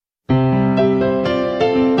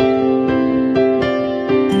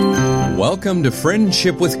Welcome to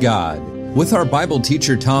Friendship with God with our Bible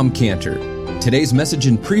teacher Tom Cantor. Today's message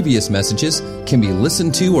and previous messages can be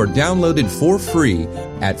listened to or downloaded for free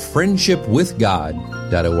at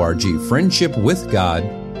friendshipwithgod.org,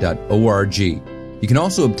 friendshipwithgod.org. You can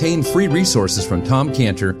also obtain free resources from Tom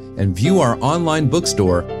Cantor and view our online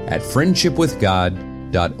bookstore at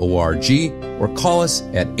friendshipwithgod.org or call us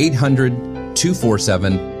at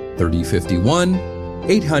 800-247-3051,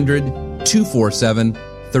 800-247-3051.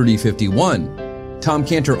 Tom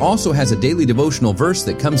Cantor also has a daily devotional verse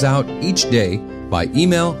that comes out each day by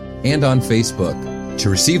email and on Facebook. To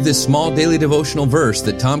receive this small daily devotional verse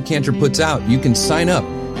that Tom Cantor puts out, you can sign up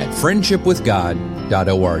at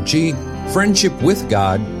friendshipwithgod.org,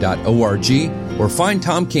 friendshipwithgod.org, or find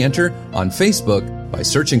Tom Cantor on Facebook by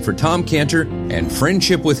searching for Tom Cantor and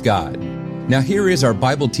Friendship with God. Now here is our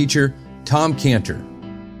Bible teacher, Tom Cantor.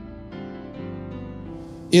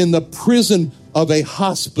 In the prison of a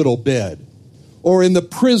hospital bed, or in the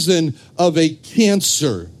prison of a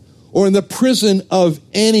cancer, or in the prison of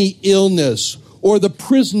any illness, or the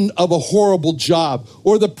prison of a horrible job,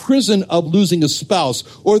 or the prison of losing a spouse,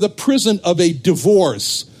 or the prison of a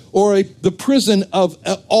divorce, or the prison of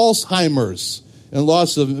Alzheimer's and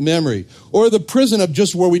loss of memory, or the prison of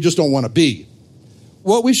just where we just don't want to be.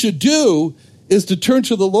 What we should do is to turn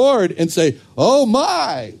to the Lord and say, oh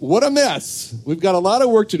my, what a mess. We've got a lot of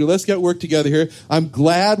work to do. Let's get work together here. I'm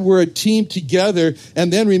glad we're a team together.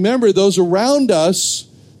 And then remember those around us,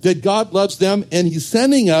 that God loves them and He's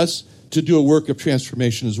sending us to do a work of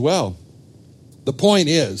transformation as well. The point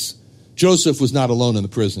is, Joseph was not alone in the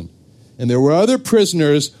prison. And there were other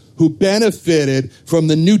prisoners who benefited from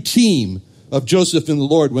the new team of Joseph and the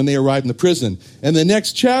Lord when they arrived in the prison. And the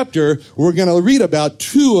next chapter, we're going to read about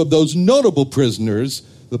two of those notable prisoners,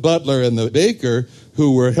 the butler and the baker,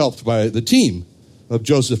 who were helped by the team of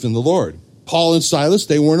Joseph and the Lord. Paul and Silas,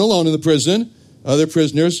 they weren't alone in the prison, other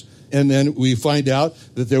prisoners. And then we find out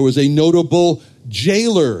that there was a notable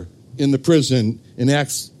jailer in the prison in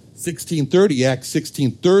Acts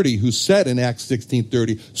 16:30, who said in Acts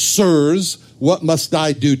 16:30, "Sirs, what must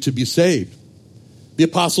I do to be saved?" The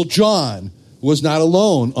Apostle John was not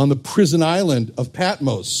alone on the prison island of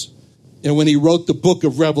Patmos. And when he wrote the book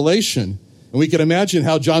of Revelation, and we can imagine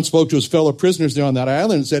how John spoke to his fellow prisoners there on that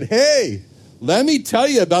island and said, hey, let me tell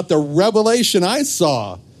you about the revelation I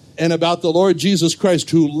saw and about the Lord Jesus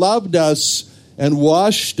Christ, who loved us and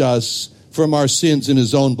washed us from our sins in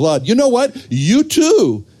His own blood. You know what? You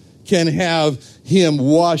too can have Him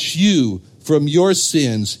wash you from your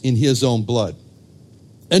sins in His own blood.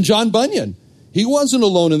 And John Bunyan, he wasn't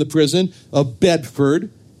alone in the prison of Bedford,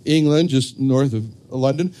 England, just north of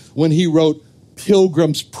London, when he wrote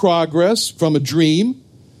Pilgrim's Progress from a dream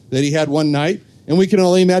that he had one night. And we can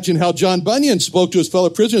only imagine how John Bunyan spoke to his fellow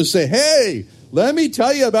prisoners and say, hey, let me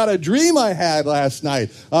tell you about a dream I had last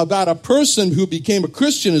night about a person who became a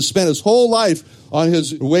Christian and spent his whole life on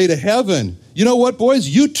his way to heaven. You know what, boys?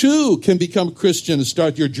 You too can become a Christian and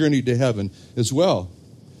start your journey to heaven as well.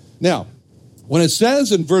 Now, when it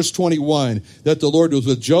says in verse 21 that the Lord was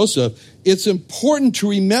with Joseph, it's important to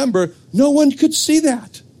remember no one could see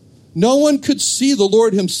that. No one could see the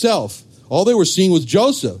Lord Himself. All they were seeing was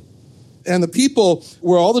Joseph. And the people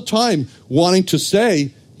were all the time wanting to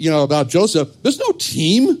say, about Joseph, there's no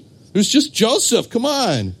team. There's just Joseph. Come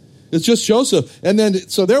on. It's just Joseph. And then,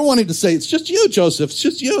 so they're wanting to say, it's just you, Joseph. It's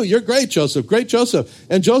just you. You're great, Joseph. Great, Joseph.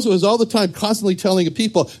 And Joseph is all the time constantly telling the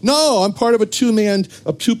people, no, I'm part of a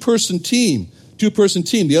two-person team. Two-person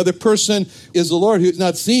team. The other person is the Lord who's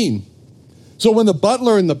not seen. So when the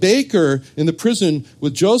butler and the baker in the prison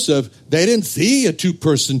with Joseph, they didn't see a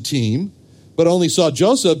two-person team, but only saw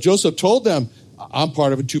Joseph. Joseph told them, I'm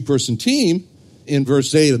part of a two-person team. In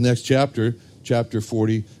verse 8 of the next chapter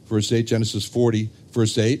 40, verse 8, Genesis 40,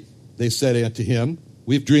 verse 8, they said unto him,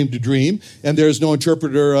 we've dreamed a dream, and there is no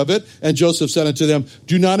interpreter of it. And Joseph said unto them,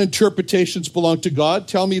 do not interpretations belong to God?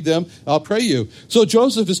 Tell me them, I'll pray you. So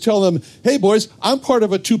Joseph is telling them, hey boys, I'm part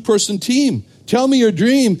of a two-person team. Tell me your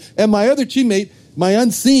dream. And my other teammate, my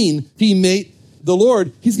unseen teammate, the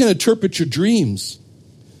Lord, He's going to interpret your dreams.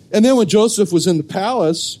 And then when Joseph was in the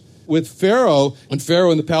palace with Pharaoh, when Pharaoh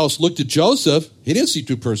in the palace looked at Joseph, he didn't see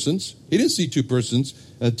two persons. He didn't see two persons,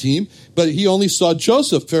 a team, but he only saw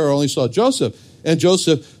Joseph. Pharaoh only saw Joseph. And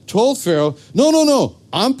Joseph told Pharaoh, no,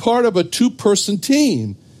 I'm part of a two-person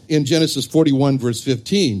team. In Genesis 41, verse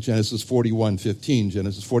 15, Genesis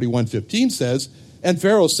 41:15 says, and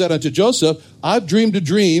Pharaoh said unto Joseph, I've dreamed a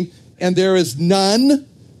dream, and there is none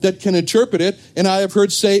that can interpret it, and I have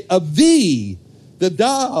heard say of thee that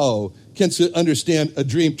thou canst understand a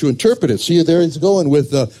dream to interpret it. See, there he's going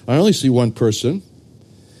with, I only see one person.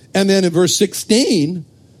 And then in verse 16,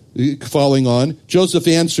 Following on, Joseph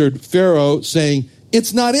answered Pharaoh, saying,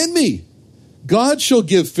 "It's not in me. God shall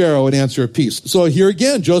give Pharaoh an answer of peace." So here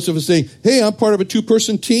again, Joseph is saying, hey, I'm part of a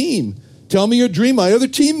two-person team. Tell me your dream. My other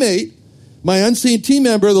teammate, my unseen team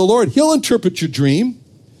member, the Lord, he'll interpret your dream.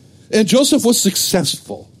 And Joseph was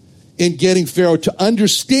successful in getting Pharaoh to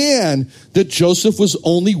understand that Joseph was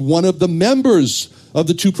only one of the members of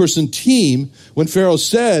the two-person team when Pharaoh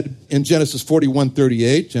said in Genesis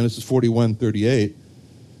 41:38,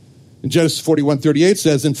 in Genesis 41:38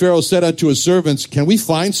 says, "And Pharaoh said unto his servants, Can we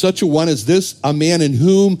find such a one as this, a man in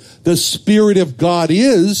whom the Spirit of God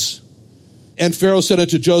is? And Pharaoh said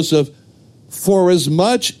unto Joseph,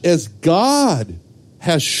 Forasmuch as God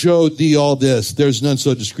has showed thee all this, there's none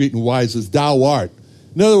so discreet and wise as thou art."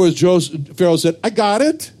 In other words, Pharaoh said, I got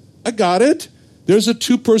it. There's a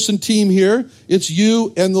two-person team here. It's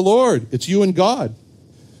you and the Lord. It's you and God.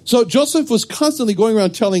 So Joseph was constantly going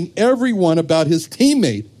around telling everyone about his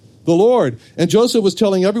teammate, the Lord. And Joseph was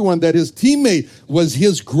telling everyone that his teammate was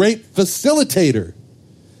his great facilitator.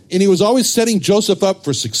 And he was always setting Joseph up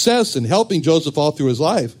for success and helping Joseph all through his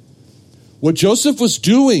life. What Joseph was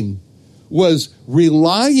doing was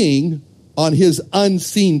relying on his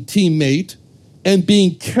unseen teammate and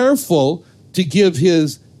being careful to give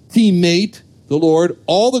his teammate, the Lord,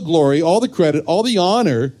 all the glory, all the credit, all the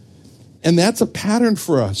honor. And that's a pattern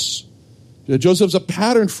for us. Joseph's a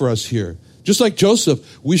pattern for us here. Just like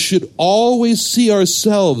Joseph, we should always see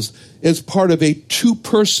ourselves as part of a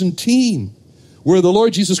two-person team where the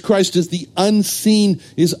Lord Jesus Christ is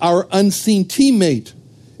our unseen teammate.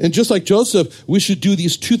 And just like Joseph, we should do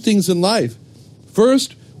these two things in life.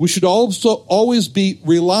 First, we should also always be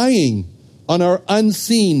relying on our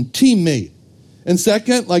unseen teammate. And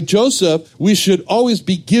second, like Joseph, we should always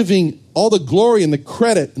be giving all the glory and the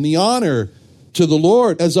credit and the honor to the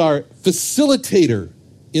Lord as our facilitator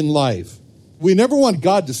in life. We never want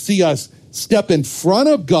God to see us step in front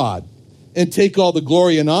of God and take all the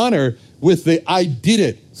glory and honor with the I did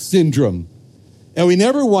it syndrome. And we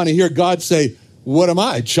never want to hear God say, what am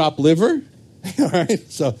I, chopped liver? All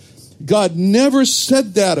right. So God never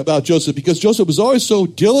said that about Joseph because Joseph was always so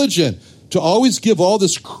diligent to always give all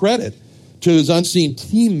this credit to his unseen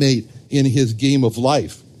teammate in his game of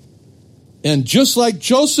life. And just like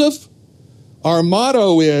Joseph, our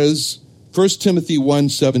motto is 1 Timothy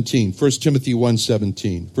 1:17. 1 Timothy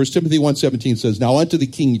 1:17. 1 Timothy 1:17 says, "Now unto the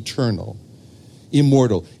King eternal,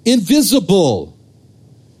 immortal, invisible,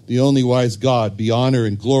 the only wise God, be honor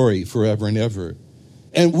and glory forever and ever."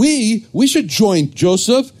 And we should join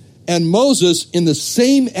Joseph and Moses in the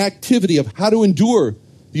same activity of how to endure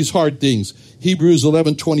these hard things. Hebrews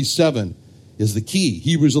 11:27 is the key.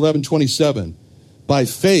 Hebrews 11:27. By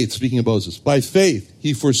faith, speaking of Moses, by faith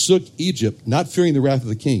he forsook Egypt, not fearing the wrath of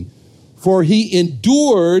the king. For he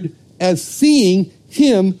endured as seeing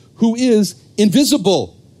him who is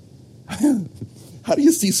invisible. How do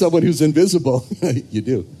you see someone who's invisible? You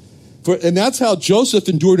do. And that's how Joseph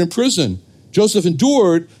endured in prison. Joseph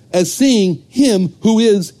endured as seeing him who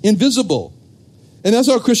is invisible. And that's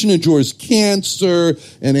how a Christian endures cancer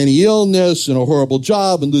and any illness and a horrible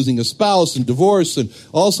job and losing a spouse and divorce and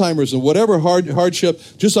Alzheimer's and whatever hardship.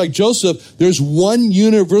 Just like Joseph, there's one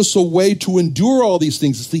universal way to endure all these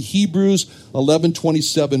things. It's the Hebrews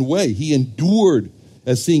 11:27 way. He endured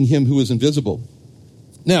as seeing him who is invisible.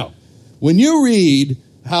 Now, when you read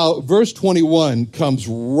how verse 21 comes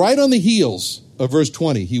right on the heels of verse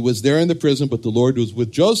 20, he was there in the prison, but the Lord was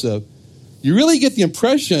with Joseph, you really get the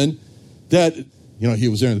impression that, he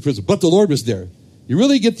was there in the prison, but the Lord was there. You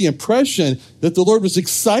really get the impression that the Lord was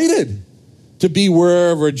excited to be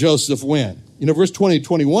wherever Joseph went. Verse 20 and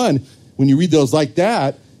 21, when you read those like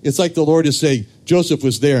that, it's like the Lord is saying, Joseph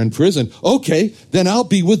was there in prison. Okay, then I'll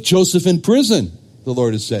be with Joseph in prison, the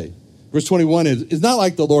Lord is saying. Verse 21 is not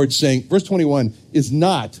like the Lord saying, verse 21 is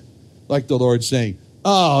not like the Lord saying,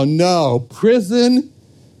 oh no, prison?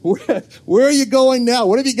 Where are you going now?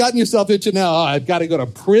 What have you gotten yourself into now? Oh, I've got to go to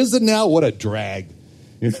prison now? What a drag.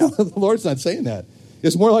 The Lord's not saying that.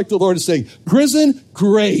 It's more like the Lord is saying, prison?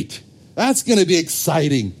 Great. That's going to be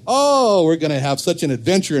exciting. Oh, we're going to have such an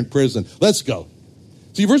adventure in prison. Let's go.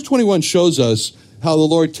 See, verse 21 shows us how the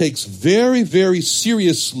Lord takes very, very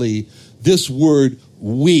seriously this word,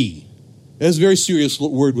 we. That's a very serious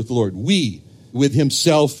word with the Lord. We, with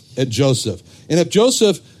himself and Joseph. And if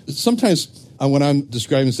Joseph, sometimes when I'm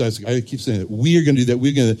describing this, I keep saying that we are going to do that.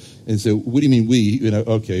 We're going to, and say, what do you mean we?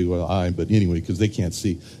 Okay, well, but anyway, because they can't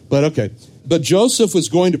see. But okay. But Joseph was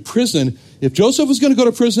going to prison. If Joseph was going to go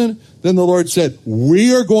to prison, then the Lord said,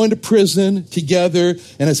 we are going to prison together,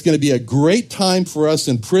 and it's going to be a great time for us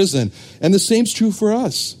in prison. And the same's true for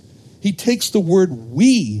us. He takes the word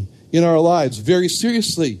we in our lives very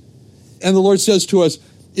seriously. And the Lord says to us,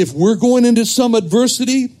 if we're going into some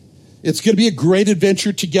adversity, it's going to be a great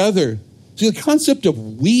adventure together. See, the concept of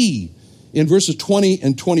we in verses 20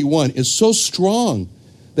 and 21 is so strong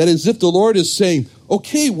that as if the Lord is saying,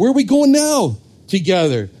 okay, where are we going now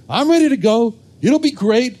together? I'm ready to go. It'll be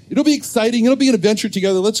great. It'll be exciting. It'll be an adventure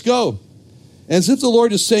together. Let's go. And as if the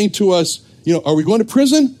Lord is saying to us, are we going to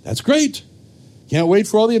prison? That's great. Can't wait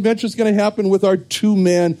for all the adventures going to happen with our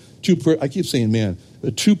two-person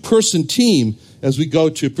team as we go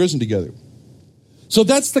to prison together. So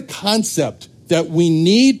that's the concept that we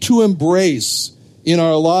need to embrace in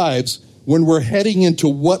our lives when we're heading into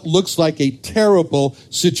what looks like a terrible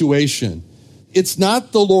situation. It's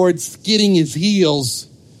not the Lord skidding his heels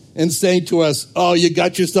and saying to us, oh, you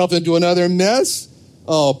got yourself into another mess?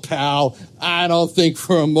 Oh, pal, I don't think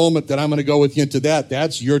for a moment that I'm going to go with you into that.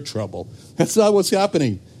 That's your trouble. That's not what's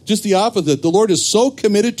happening. Just the opposite. The Lord is so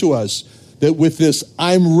committed to us that with this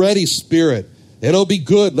I'm ready spirit, it'll be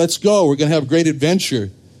good. Let's go. We're going to have a great adventure.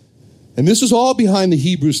 And this is all behind the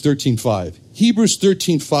Hebrews 13:5. Hebrews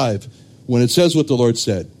 13:5, when it says what the Lord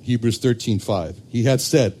said, Hebrews 13:5, he had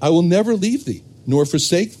said, I will never leave thee nor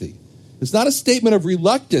forsake thee. It's not a statement of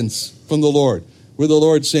reluctance from the Lord, where the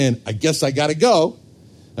Lord's saying, I guess I got to go.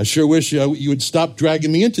 I sure wish you would stop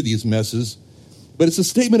dragging me into these messes. But it's a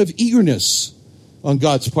statement of eagerness on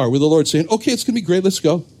God's part, where the Lord's saying, okay, it's going to be great, let's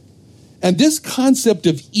go. And this concept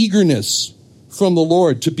of eagerness from the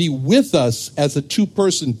Lord to be with us as a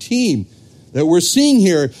two-person team that we're seeing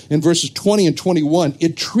here in verses 20 and 21,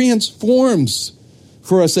 it transforms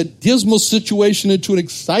for us a dismal situation into an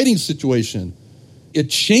exciting situation. It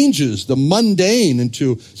changes the mundane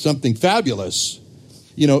into something fabulous.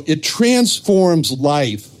 It transforms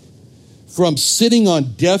life from sitting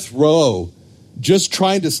on death row, just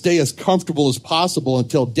trying to stay as comfortable as possible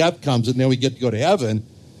until death comes and then we get to go to heaven,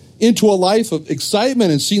 into a life of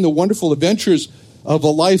excitement and seeing the wonderful adventures of a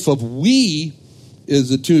life of we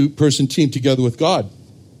is a two-person team together with God.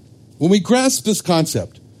 When we grasp this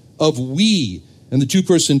concept of we and the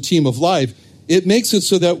two-person team of life, it makes it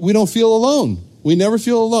so that we don't feel alone. We never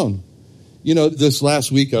feel alone. This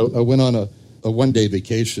last week I went on a one-day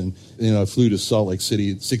vacation. I flew to Salt Lake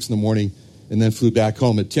City at 6 a.m. and then flew back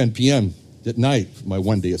home at 10 p.m. at night for my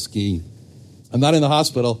one day of skiing. I'm not in the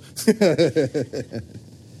hospital.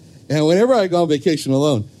 And whenever I go on vacation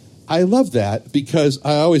alone, I love that because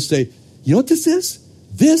I always say, you know what this is?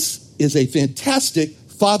 This is a fantastic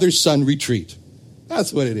father-son retreat.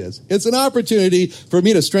 That's what it is. It's an opportunity for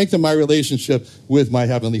me to strengthen my relationship with my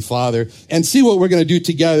Heavenly Father and see what we're going to do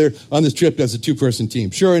together on this trip as a two-person team.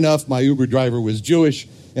 Sure enough, my Uber driver was Jewish,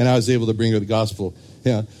 and I was able to bring her the gospel.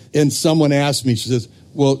 Yeah. And someone asked me, she says,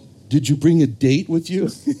 well, did you bring a date with you?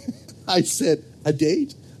 I said, a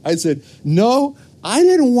date? I said, no, I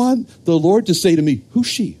didn't want the Lord to say to me, who's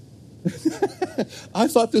she? I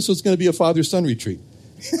thought this was going to be a father-son retreat.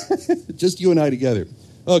 Just you and I together.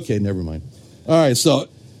 Okay, never mind. All right, so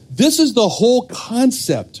this is the whole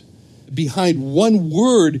concept behind one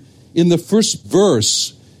word in the first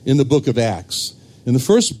verse in the book of Acts. In the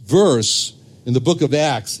first verse in the book of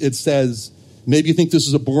Acts, it says, maybe you think this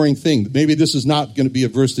is a boring thing. Maybe this is not going to be a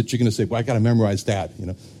verse that you're going to say, well, I got to memorize that.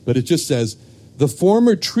 But it just says, the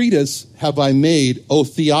former treatise have I made, O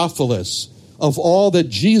Theophilus, of all that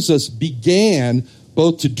Jesus began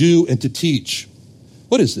both to do and to teach.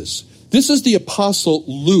 What is this? This is the apostle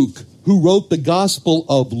Luke, who wrote the Gospel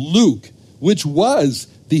of Luke, which was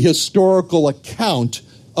the historical account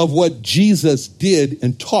of what Jesus did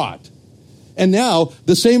and taught. And now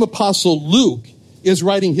the same apostle Luke is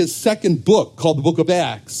writing his second book called the book of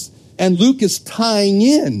Acts. And Luke is tying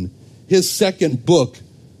in his second book,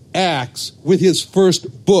 Acts, with his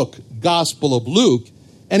first book, Gospel of Luke.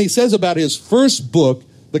 And he says about his first book,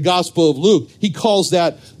 the Gospel of Luke, he calls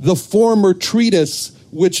that the former treatise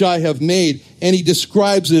which I have made. And he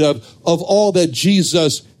describes it of all that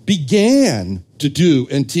Jesus began to do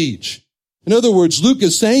and teach. In other words, Luke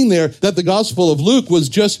is saying there that the Gospel of Luke was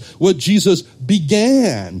just what Jesus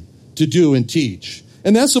began to do and teach.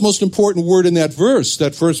 And that's the most important word in that verse,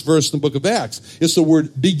 that first verse in the book of Acts. It's the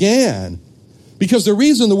word began. Because the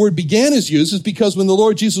reason the word began is used is because when the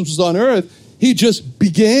Lord Jesus was on earth, he just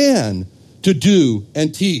began to do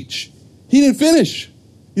and teach. He didn't finish.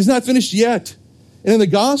 He's not finished yet. And in the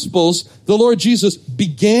Gospels, the Lord Jesus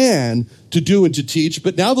began to do and to teach,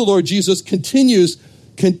 but now the Lord Jesus continues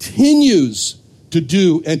to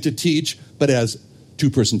do and to teach, but as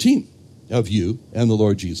two-person team of you and the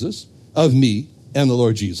Lord Jesus, of me and the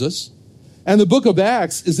Lord Jesus. And the book of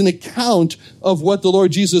Acts is an account of what the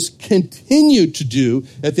Lord Jesus continued to do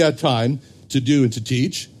at that time, to do and to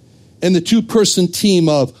teach. And the two-person team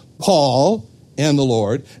of Paul and the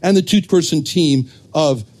Lord, and the two-person team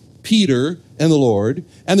of Peter and the Lord,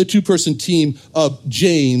 and the two-person team of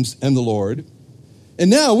James and the Lord. And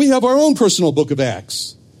now we have our own personal book of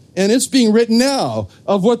Acts. And it's being written now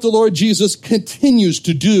of what the Lord Jesus continues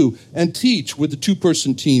to do and teach with the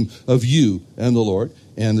two-person team of you and the Lord,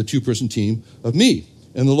 and the two-person team of me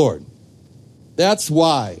and the Lord. That's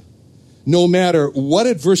why, no matter what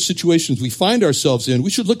adverse situations we find ourselves in, we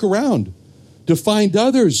should look around to find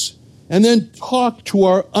others and then talk to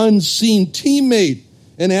our unseen teammate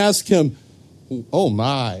and ask him, oh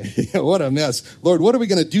my, what a mess. Lord, what are we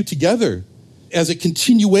going to do together as a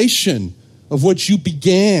continuation of what you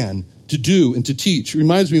began to do and to teach? It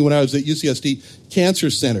reminds me when I was at UCSD Cancer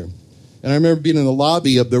Center, and I remember being in the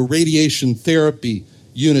lobby of the radiation therapy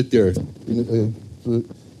unit there. A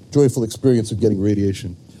joyful experience of getting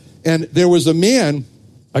radiation. And there was a man,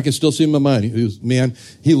 I can still see him in my mind,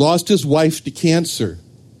 he lost his wife to cancer.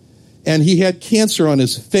 And he had cancer on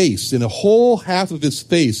his face, and a whole half of his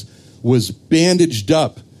face was bandaged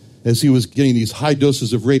up as he was getting these high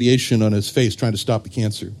doses of radiation on his face, trying to stop the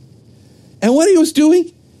cancer. And what he was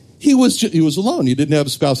doing, he was alone. He didn't have a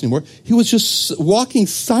spouse anymore. He was just walking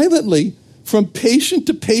silently from patient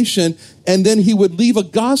to patient, and then he would leave a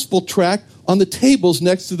gospel tract on the tables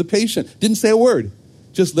next to the patient. Didn't say a word,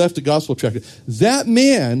 just left a gospel tract. That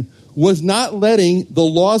man was not letting the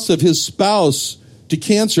loss of his spouse to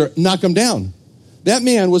cancer knock him down. That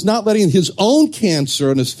man was not letting his own cancer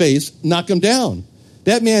on his face knock him down.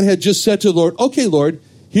 That man had just said to the Lord, okay, Lord,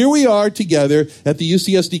 here we are together at the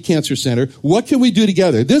UCSD Cancer Center. What can we do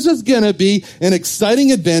together? This is going to be an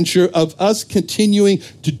exciting adventure of us continuing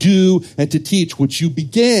to do and to teach what you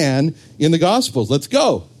began in the Gospels. Let's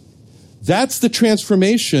go. That's the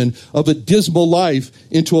transformation of a dismal life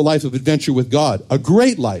into a life of adventure with God, a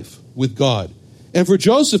great life with God. And for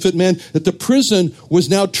Joseph, it meant that the prison was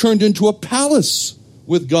now turned into a palace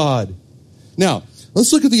with God. Now,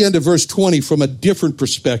 let's look at the end of verse 20 from a different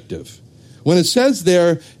perspective. When it says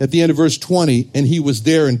there at the end of verse 20, and he was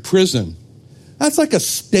there in prison, that's like a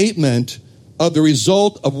statement of the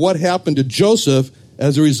result of what happened to Joseph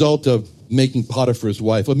as a result of making Potiphar's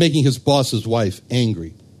wife, of making his boss's wife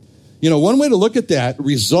angry. You know, one way to look at that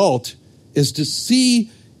result is to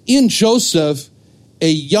see in Joseph a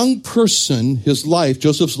young person,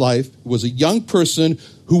 Joseph's life was a young person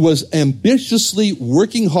who was ambitiously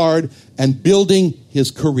working hard and building his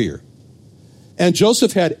career. And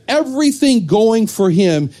Joseph had everything going for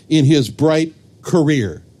him in his bright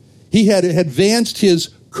career. He had advanced his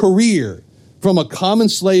career from a common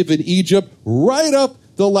slave in Egypt right up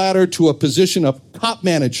the ladder to a position of top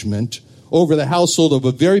management over the household of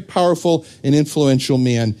a very powerful and influential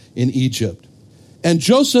man in Egypt. And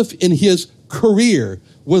Joseph, in his career,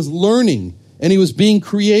 was learning, and he was being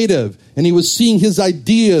creative, and he was seeing his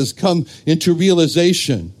ideas come into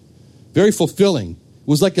realization. Very fulfilling. It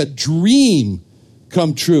was like a dream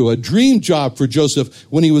come true, a dream job for Joseph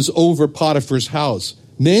when he was over Potiphar's house.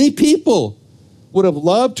 Many people would have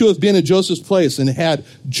loved to have been in Joseph's place and had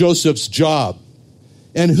Joseph's job.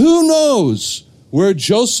 And who knows where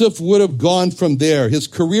Joseph would have gone from there. His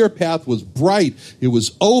career path was bright. It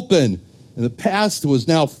was open. And the past was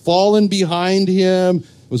now fallen behind him.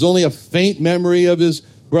 It was only a faint memory of his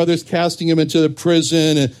brothers casting him into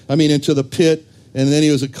the into the pit. And then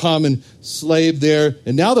he was a common slave there.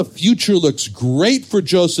 And now the future looks great for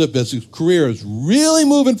Joseph as his career is really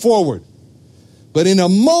moving forward. But in a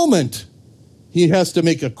moment, he has to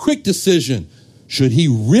make a quick decision. Should he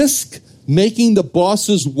risk making the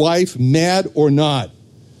boss's wife mad or not?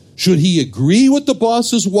 Should he agree with the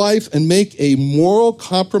boss's wife and make a moral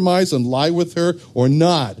compromise and lie with her or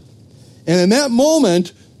not? And in that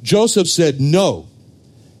moment, Joseph said no.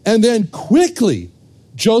 And then quickly,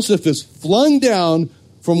 Joseph is flung down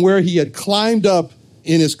from where he had climbed up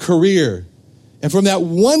in his career. And from that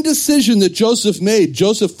one decision that Joseph made,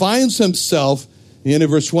 Joseph finds himself, in the end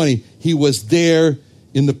of verse 20, he was there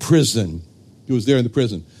in the prison. He was there in the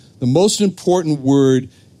prison. The most important word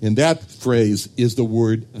in that phrase is the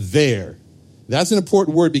word there. That's an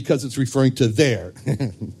important word because it's referring to there.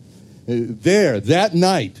 There, that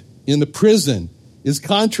night in the prison, is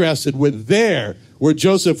contrasted with there, where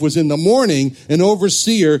Joseph was in the morning an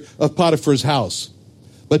overseer of Potiphar's house.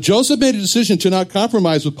 But Joseph made a decision to not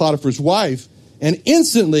compromise with Potiphar's wife, and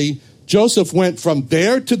instantly Joseph went from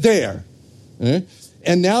there to there.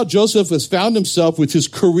 And now Joseph has found himself with his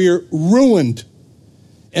career ruined.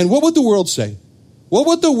 And what would the world say? What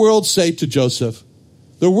would the world say to Joseph?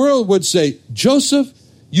 The world would say, Joseph,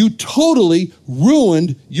 you totally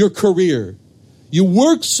ruined your career. You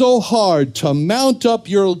worked so hard to mount up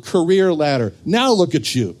your career ladder. Now look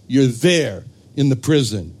at you. You're there in the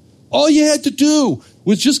prison. All you had to do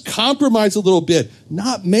was just compromise a little bit,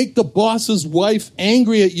 not make the boss's wife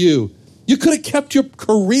angry at you. You could have kept your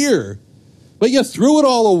career, but you threw it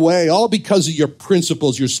all away, all because of your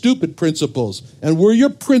principles, your stupid principles. And were your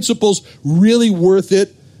principles really worth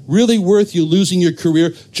it? Really worth you losing your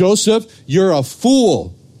career? Joseph, you're a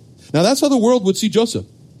fool. Now that's how the world would see Joseph,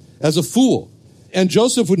 as a fool. And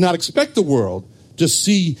Joseph would not expect the world to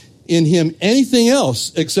see in him anything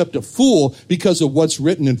else except a fool because of what's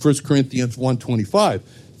written in 1 Corinthians 1:25.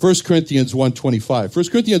 1 Corinthians 1:25. 1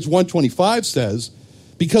 Corinthians 1:25 says,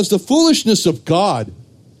 because the foolishness of God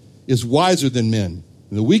is wiser than men,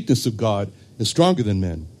 and the weakness of God is stronger than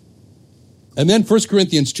men. And then 1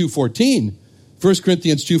 Corinthians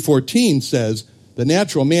 2:14 says, the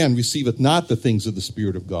natural man receiveth not the things of the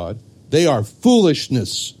Spirit of God. They are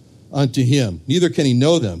foolishness unto him. Neither can he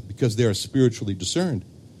know them because they are spiritually discerned.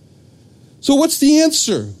 So what's the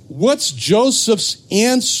answer? What's Joseph's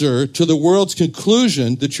answer to the world's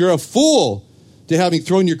conclusion that you're a fool to having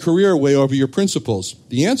thrown your career away over your principles?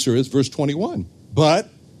 The answer is verse 21. But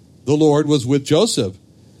the Lord was with Joseph.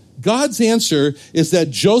 God's answer is that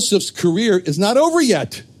Joseph's career is not over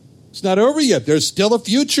yet. It's not over yet. There's still a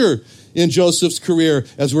future in Joseph's career,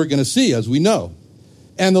 as we're going to see, as we know.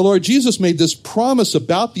 And the Lord Jesus made this promise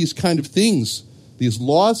about these kind of things, these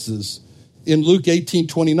losses, in Luke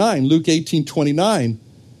 18:29. Luke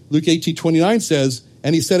 18:29 says,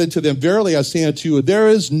 and he said unto them, verily I say unto you, there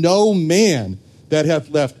is no man that hath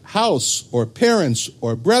left house or parents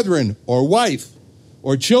or brethren or wife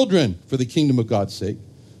or children for the kingdom of God's sake,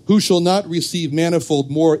 who shall not receive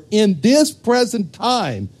manifold more in this present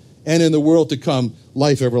time and in the world to come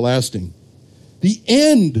life everlasting. The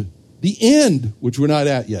end, which we're not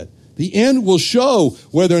at yet, the end will show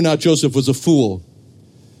whether or not Joseph was a fool.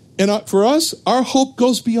 And for us, our hope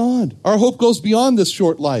goes beyond. Our hope goes beyond this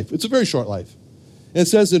short life. It's a very short life. And it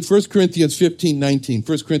says in 1 Corinthians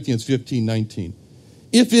 15:19,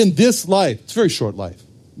 if in this life, it's a very short life.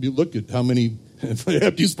 You look at how many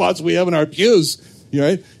empty spots we have in our pews,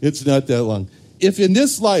 right? It's not that long. If in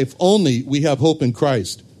this life only we have hope in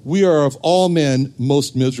Christ, we are of all men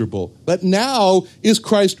most miserable. But now is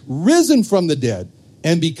Christ risen from the dead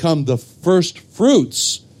and become the first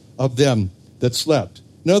fruits of them that slept.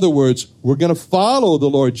 In other words, we're going to follow the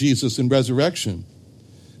Lord Jesus in resurrection.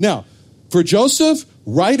 Now, for Joseph,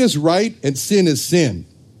 right is right and sin is sin.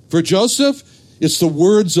 For Joseph, it's the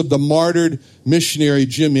words of the martyred missionary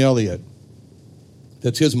Jim Elliot.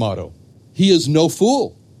 That's his motto. He is no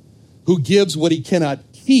fool who gives what he cannot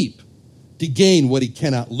keep to gain what he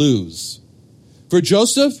cannot lose. For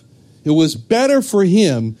Joseph, it was better for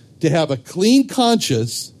him to have a clean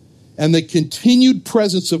conscience and the continued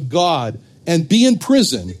presence of God and be in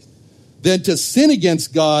prison than to sin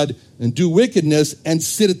against God and do wickedness and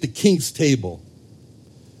sit at the king's table.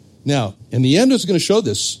 Now, in the end, it's going to show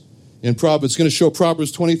this in Proverbs. It's going to show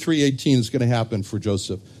Proverbs 23:18 is going to happen for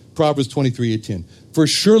Joseph. Proverbs 23:18. For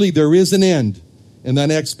surely there is an end, and that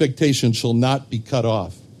expectation shall not be cut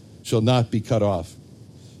off. Shall not be cut off.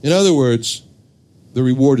 In other words, the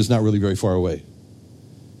reward is not really very far away,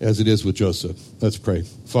 as it is with Joseph. Let's pray.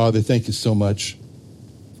 Father, thank you so much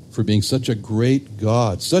for being such a great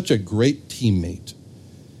God, such a great teammate.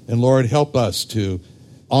 And Lord, help us to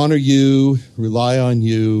honor you, rely on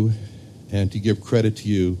you, and to give credit to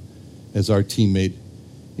you as our teammate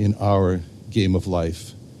in our game of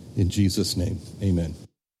life. In Jesus' name, amen.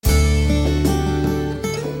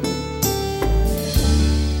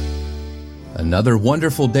 Another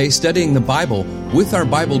wonderful day studying the Bible with our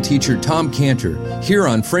Bible teacher, Tom Cantor, here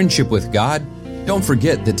on Friendship with God. Don't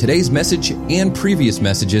forget that today's message and previous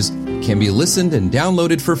messages can be listened and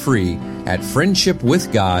downloaded for free at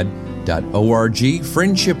friendshipwithgod.org,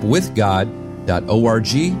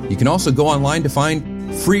 friendshipwithgod.org. You can also go online to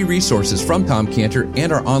find free resources from Tom Cantor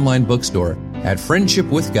and our online bookstore at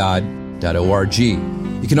friendshipwithgod.org.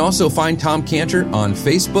 You can also find Tom Cantor on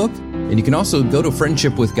Facebook, and you can also go to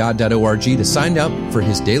friendshipwithgod.org to sign up for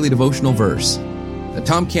his daily devotional verse.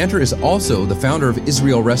 Tom Cantor is also the founder of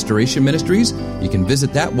Israel Restoration Ministries. You can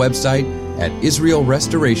visit that website at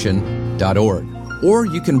israelrestoration.org. Or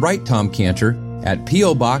you can write Tom Cantor at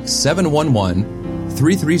P.O. Box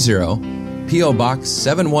 711-330, P.O. Box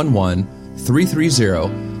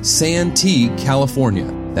 711-330, Santee, California.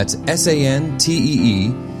 That's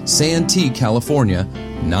Santee, Santee, California,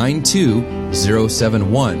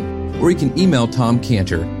 92071. Or you can email Tom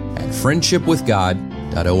Cantor at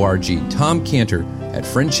friendshipwithgod.org. Tom Cantor at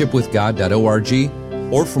friendshipwithgod.org.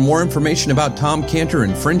 Or for more information about Tom Cantor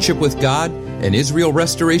and Friendship with God and Israel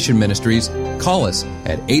Restoration Ministries, call us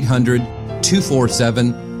at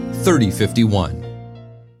 800-247-3051.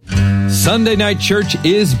 Sunday Night Church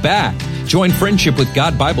is back. Join Friendship with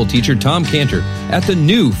God Bible teacher Tom Cantor at the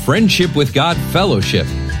new Friendship with God Fellowship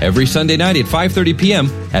every Sunday night at 5:30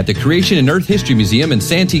 p.m. at the Creation and Earth History Museum in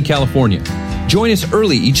Santee, California. Join us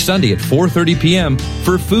early each Sunday at 4:30 p.m.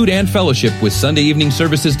 for food and fellowship with Sunday evening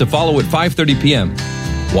services to follow at 5:30 p.m.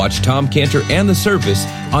 Watch Tom Cantor and the service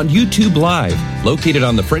on YouTube Live, located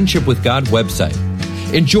on the Friendship with God website.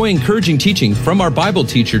 Enjoy encouraging teaching from our Bible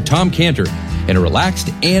teacher, Tom Cantor, in a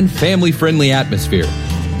relaxed and family-friendly atmosphere.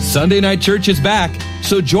 Sunday Night Church is back,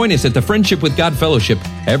 so join us at the Friendship with God Fellowship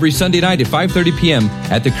every Sunday night at 5:30 p.m.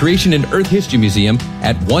 at the Creation and Earth History Museum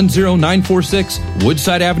at 10946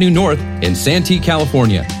 Woodside Avenue North in Santee,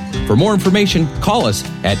 California. For more information, call us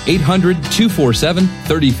at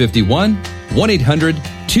 800-247-3051,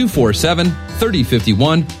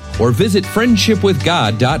 1-800-247-3051, or visit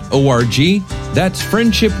friendshipwithgod.org. That's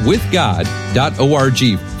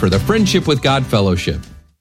friendshipwithgod.org for the Friendship with God Fellowship.